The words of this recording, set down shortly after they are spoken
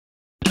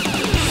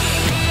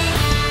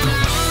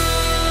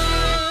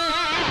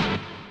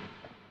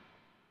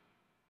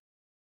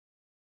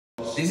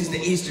This is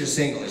the Easter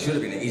single. It should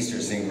have been an Easter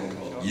single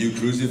called You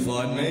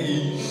Crucified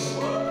Me.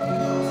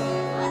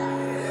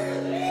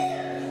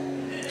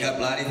 Got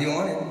blood if you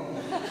want it.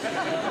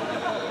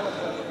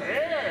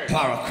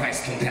 Power of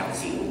Christ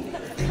compels you.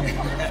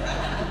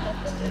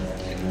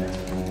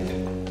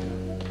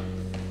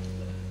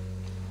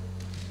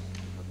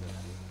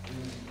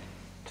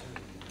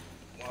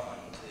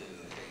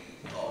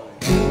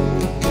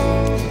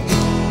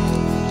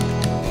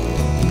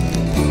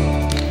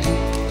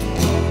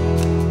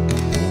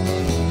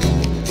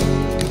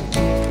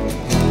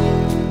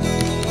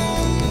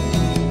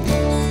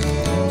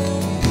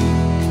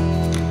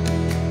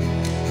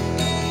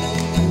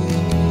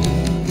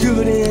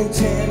 Good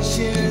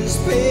intentions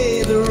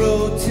pave the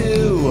road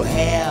to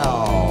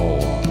hell.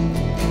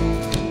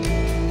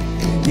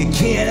 You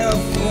can't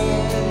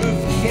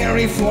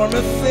carry form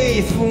a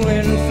faithful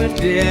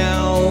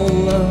infidel.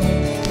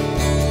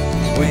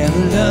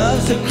 When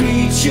love's a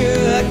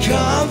creature, a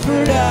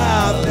comfort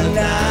of the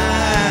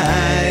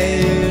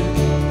night,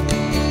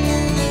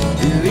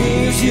 it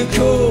leaves you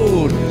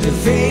cold to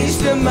face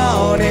the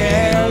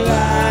morning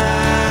light.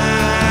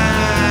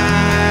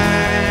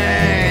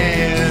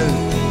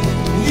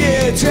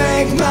 You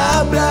drank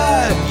my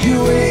blood,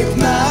 you ate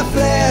my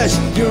flesh,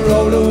 you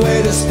rolled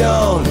away the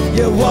stone,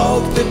 you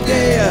woke the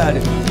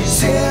dead. You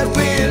said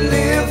we'd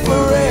live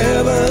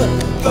forever,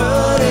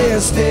 but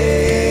instead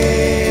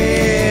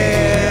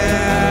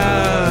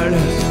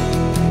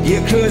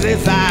you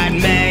crucified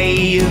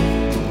me.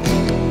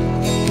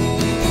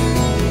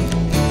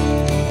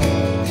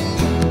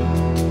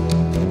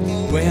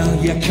 Well,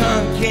 you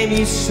conquered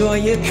me, so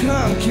you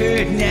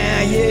conquered,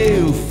 now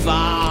you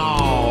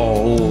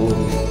fall.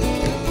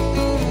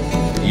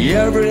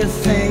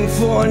 Everything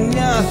for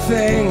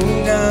nothing,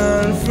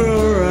 none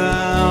for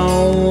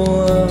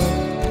all.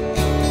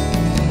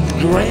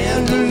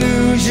 Grand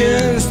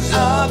illusions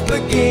up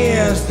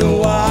against the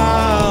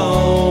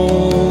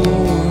wall.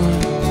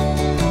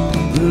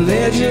 The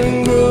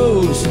legend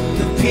grows,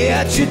 the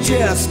picture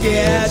just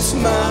gets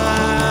smiled.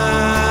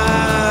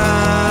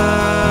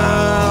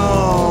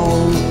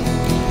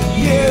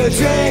 You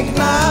drank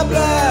my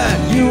blood,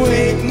 you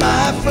ate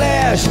my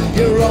flesh,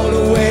 you rolled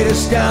away the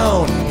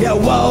stone, you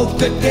woke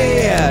the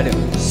dead.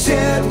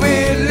 Said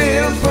we'd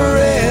live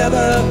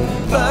forever,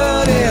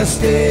 but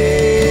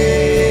instead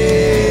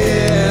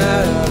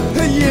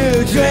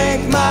you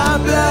drank my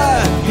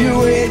blood,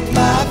 you ate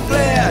my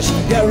flesh,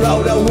 you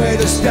rolled away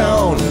the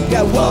stone,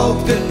 you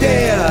woke the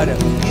dead.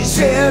 You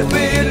said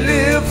we'd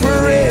live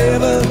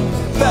forever,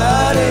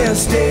 but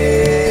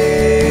instead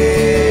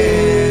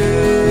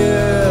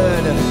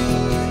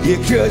you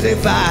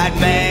crucified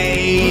me.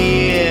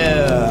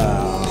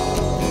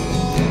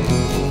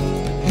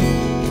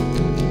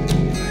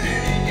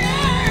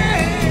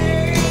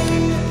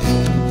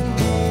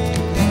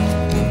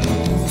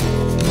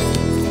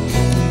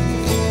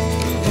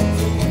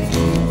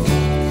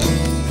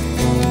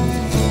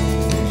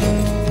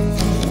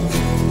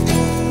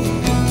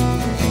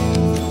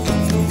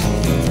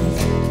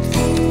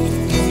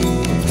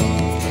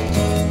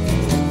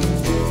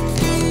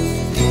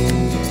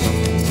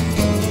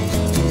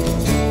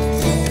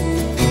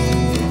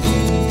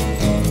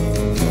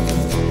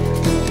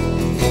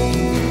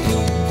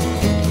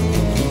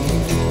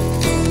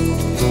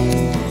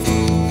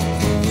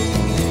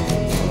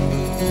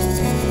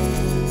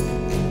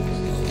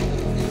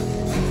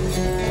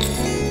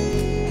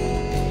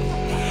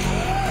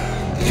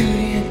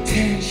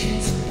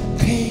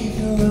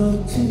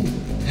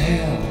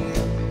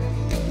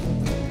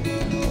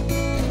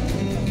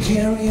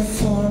 Carry a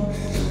form, a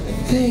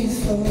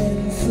faithful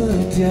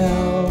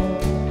infidel.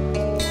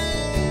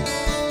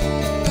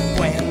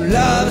 When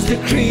love's the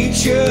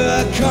creature,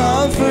 a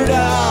comfort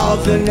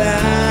of the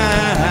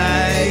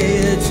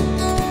night,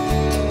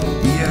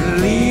 it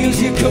leaves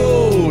you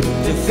cold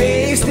to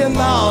face the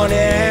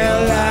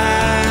morning light.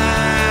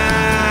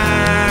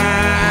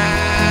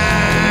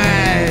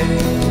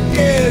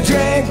 You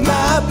drank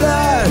my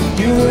blood,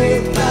 you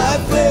ate my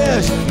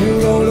flesh, you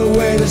rolled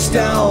away the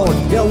stone,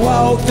 you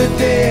woke the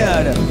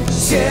dead.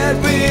 Said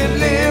we'd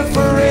live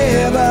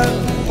forever,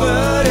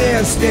 but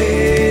instead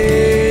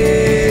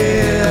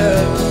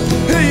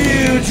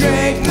you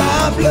drank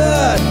my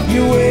blood,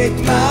 you ate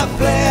my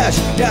flesh,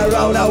 you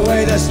rolled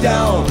away the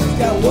stone,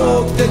 you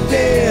woke the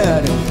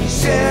dead.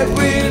 Said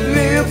we'd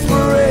live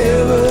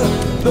forever,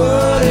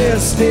 but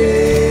instead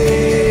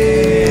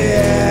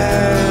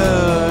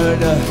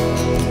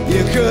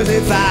you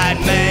crucified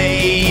me.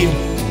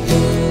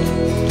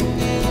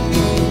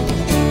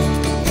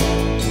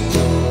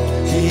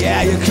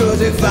 Yeah, you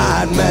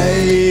crucified me.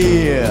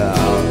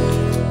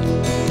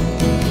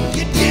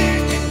 You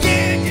did.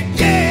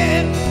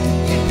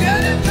 You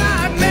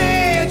crucified me.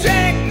 You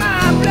drank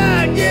my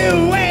blood,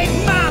 you ate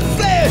my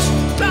flesh,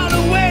 rolled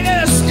away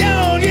the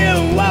stone, you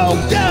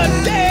woke the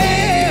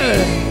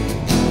dead.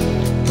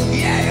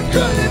 Yeah, you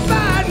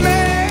crucified me.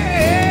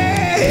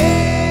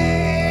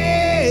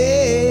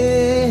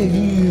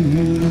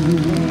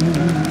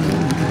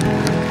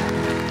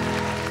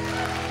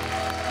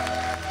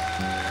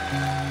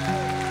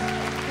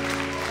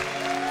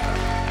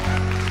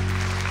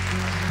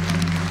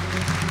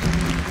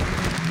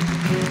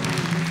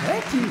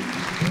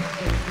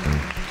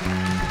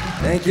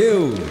 Thank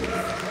you.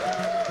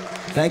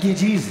 Thank you,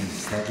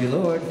 Jesus. Thank you,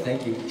 Lord.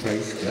 Thank you.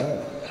 Praise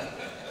God.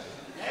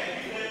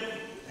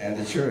 And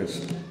the church.